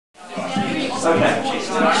Okay.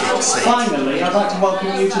 Finally, I'd like to welcome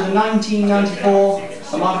you to the 1994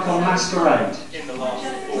 Armadacon Masquerade.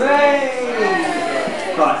 Hooray!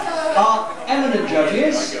 Right. Our eminent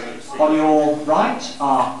judges on your right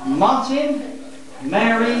are Martin,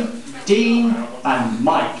 Mary, Dean, and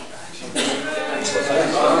Mike. Come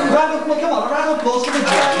on, a round of applause for the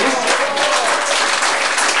judges.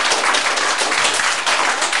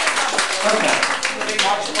 Okay.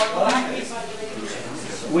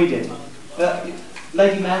 We did.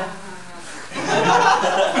 Lady Mayor.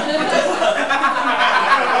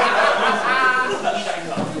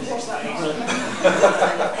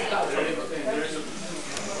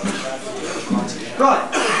 Right.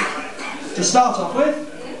 To start off with,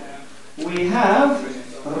 we have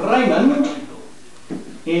Raymond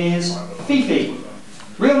is Fifi.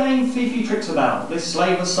 Real name Fifi Trixabel. This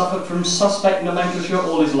slave has suffered from suspect nomenclature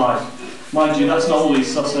all his life. Mind you, that's not all that's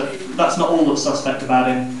suspect about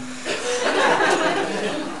him.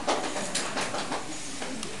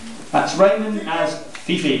 That's Raymond as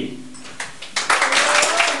Fifi.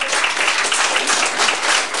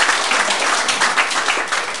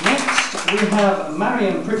 Next, we have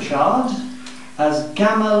Marion Pritchard as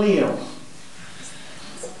Gamaliel.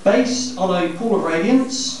 Based on a pool of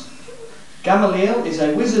radiance, Gamaliel is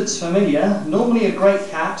a wizard's familiar, normally a great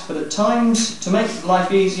cat, but at times, to make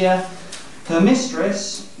life easier, for her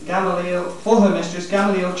mistress,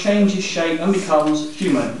 Gamaliel changes shape and becomes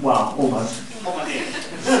human. Well, almost.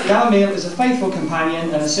 Gamaliel is a faithful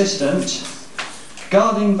companion and assistant,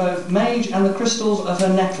 guarding both mage and the crystals of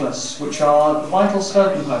her necklace, which are vital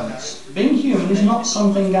spell components. Being human is not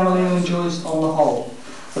something Gamaliel enjoys on the whole,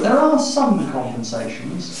 but there are some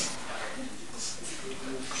compensations.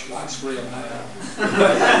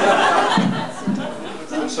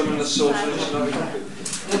 Some of the sorcerers know.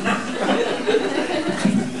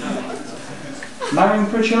 Marion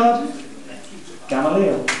Pritchard,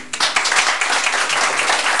 Gamaliel.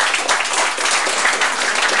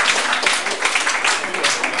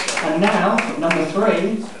 And now, number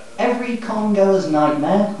 3, every con-goer's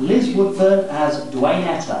nightmare, Liz Woodburn as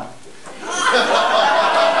Dwaynetta.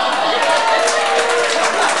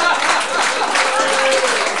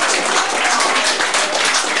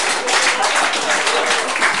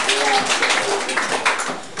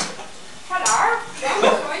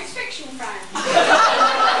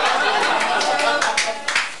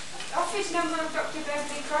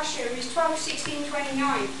 Is 12 16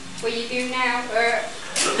 29. What you do now?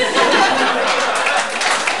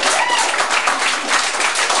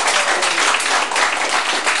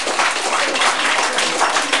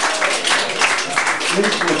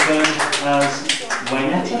 Liz Woodburn as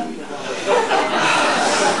Dwaynetta.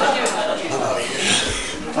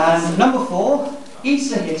 And number 4,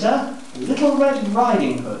 Easter hitter, Little Red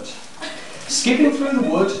Riding Hood. Skipping through the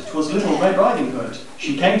wood, 'twas Little Red Riding Hood.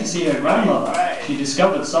 She came to see her grandmother. She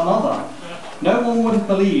discovered some other. No one would have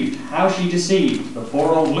believed how she deceived the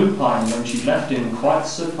poor old lupine when she left him quite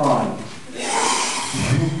surprised.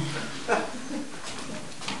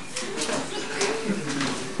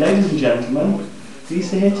 Ladies and gentlemen,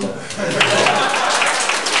 Easter hitter.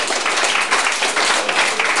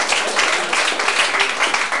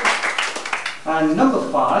 And number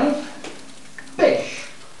 5, Fish.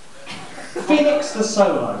 Phoenix the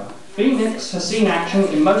Solo. Phoenix has seen action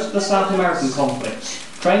in most of the South American conflicts.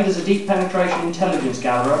 Trained as a deep penetration intelligence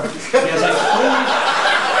gatherer, he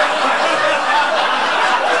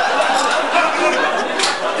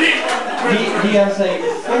has a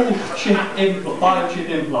full biochip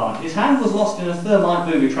implant. His hand was lost in a thermite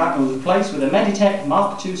booby trap and was replaced with a Meditech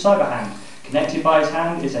Mark II cyber hand. Connected by his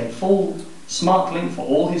hand is a full smart link for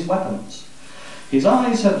all his weapons. His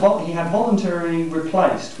eyes he had voluntarily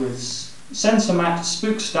replaced with SensorMat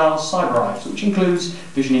Spook-style cyber eyes, which includes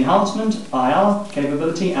vision enhancement, IR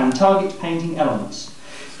capability, and target painting elements.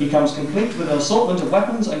 He comes complete with an assortment of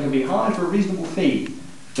weapons and can be hired for a reasonable fee.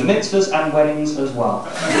 For mitzvahs and weddings as well.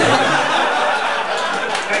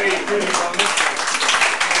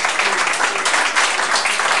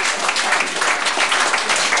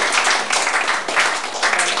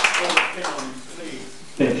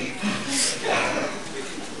 Fish.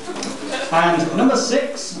 And number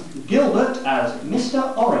 6, Gilbert as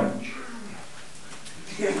Mr. Orange.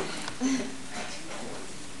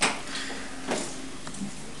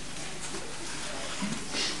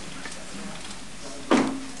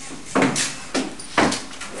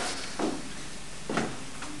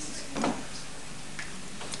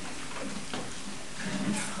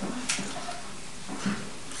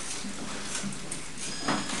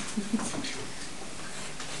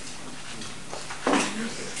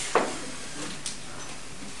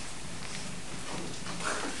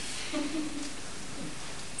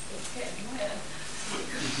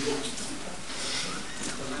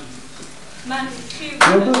 Man with 2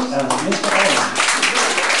 Gilbert and Mr. Orange.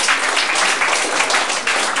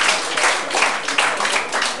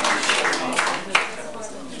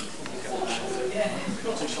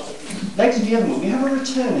 Ladies and gentlemen, we have a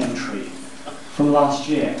return entry from last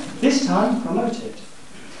year, this time promoted.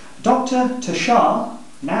 Dr. Tushar,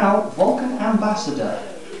 now Vulcan Ambassador.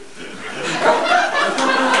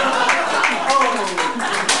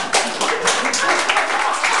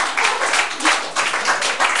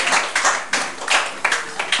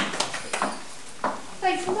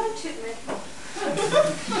 They promoted me.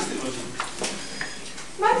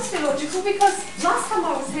 Most illogical, because last time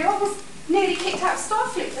I was here I was nearly kicked out of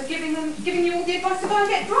Starfleet for giving you all the advice to go and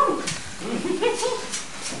get drunk.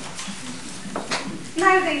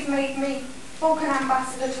 Now they've made me Vulcan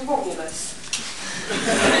Ambassador to Romulus. Which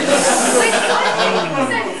I think is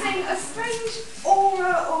sensing a strange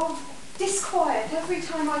aura of disquiet every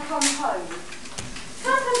time I come home.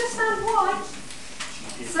 Can't understand why.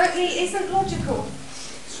 Certainly isn't logical.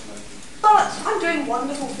 But I'm doing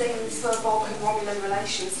wonderful things for Vulcan-Romulan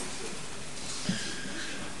relations.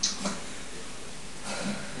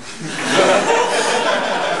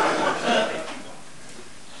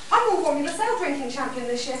 I'm all Romulus ale drinking champion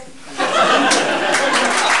this year.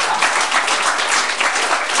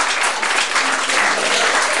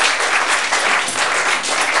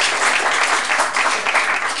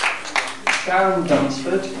 Sharon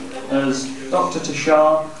Dunsford as Dr.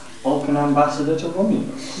 Tushar, Vulcan Ambassador to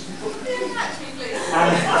Romulus.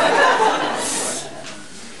 And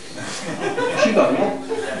she got it, yeah?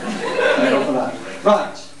 Thank God for that.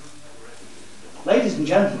 Right. Ladies and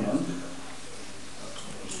gentlemen,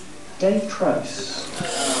 Dave Trace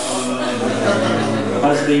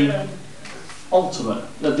as the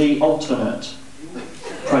alternate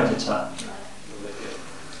Predator.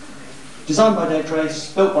 Designed by Dave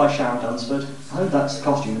Trace, built by Sharon Dunsford. I hope that's the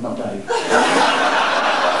costume and not Dave.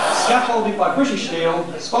 Scaffolded by British Steel,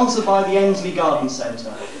 sponsored by the Ensley Garden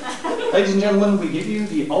Centre. Ladies and gentlemen, we give you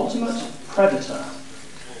the ultimate Predator.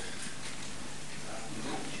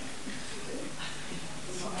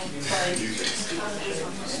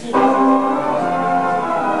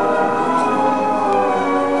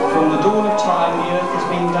 From the dawn of time, the earth has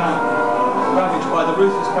been ravaged by the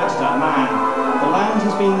ruthless predator, man. The land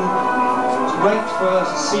has been raped for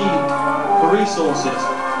seed, for resources.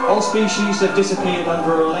 All species have disappeared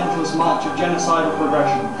under a relentless march of genocidal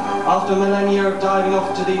progression. After millennia of diving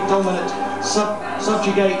off to the dominant,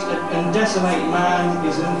 subjugate and decimate, man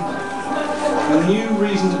is a new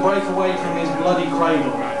reason to break away from his bloody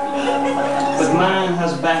cradle. But man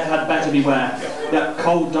had better beware. That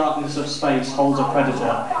cold darkness of space holds a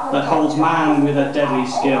predator that holds man with a deadly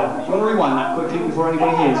skill. Do you want to rewind that quickly before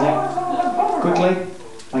anybody hears it? Quickly?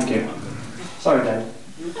 Thank you. Sorry, Dave.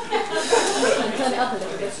 Turn it up a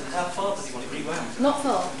little bit. How far does he want to rewound? Not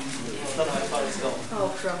far. I don't know how far it's gone. Oh,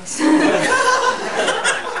 Christ.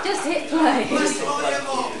 Just hit play.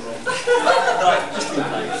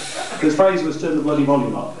 Because Fraser was turning the bloody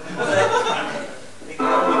volume up.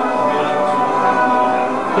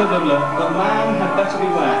 Blah, blah, blah. But man had better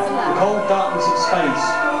beware. The cold darkness of space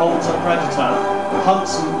holds a predator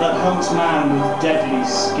that hunts man with deadly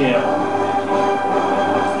skill.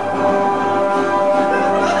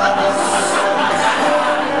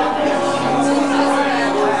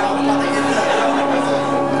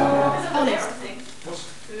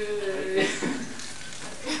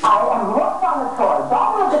 I am what's on the toy.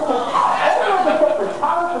 Daughter of the king, owner of the sacred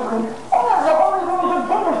palace of Greece, and the holy rings of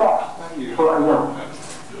Gilgamesh. Who are you?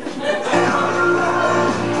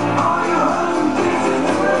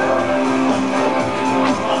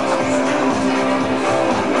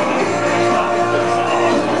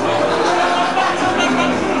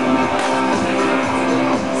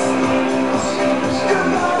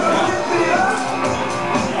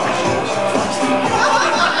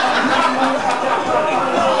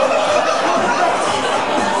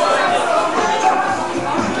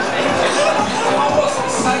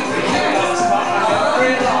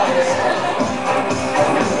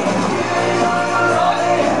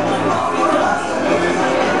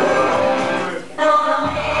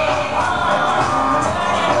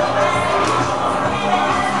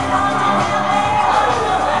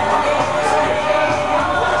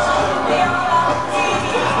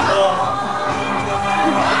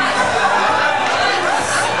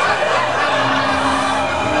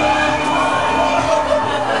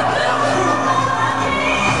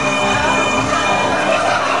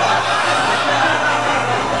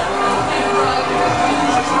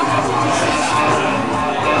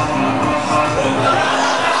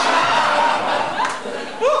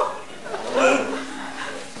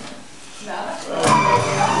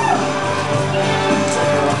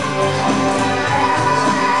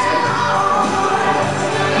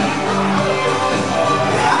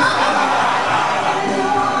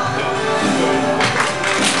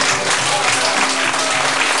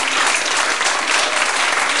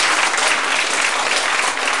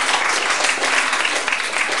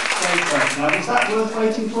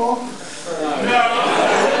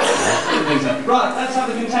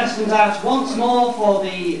 contestants out once more for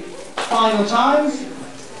the final time.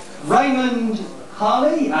 Raymond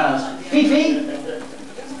Harley as Fifi.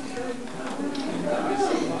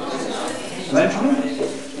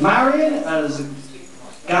 Eventually. Marion as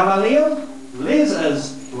Gamaliel. Liz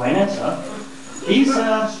as Renetta.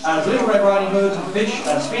 Isa as Little Red Riding Hood. Fish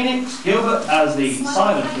as Phoenix. Gilbert as the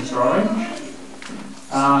silent Mr. Orange.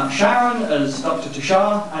 Sharon as Dr.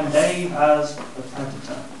 Tushar. And Dave as the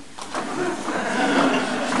Predator.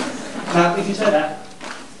 Now, if you say that,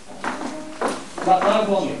 but I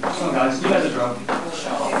want you. Come on, guys, you know the drill.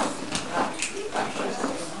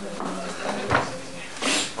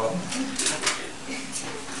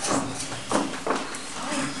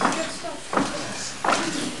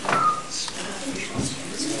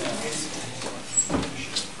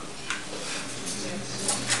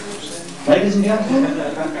 Ladies and gentlemen,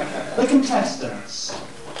 the contestants.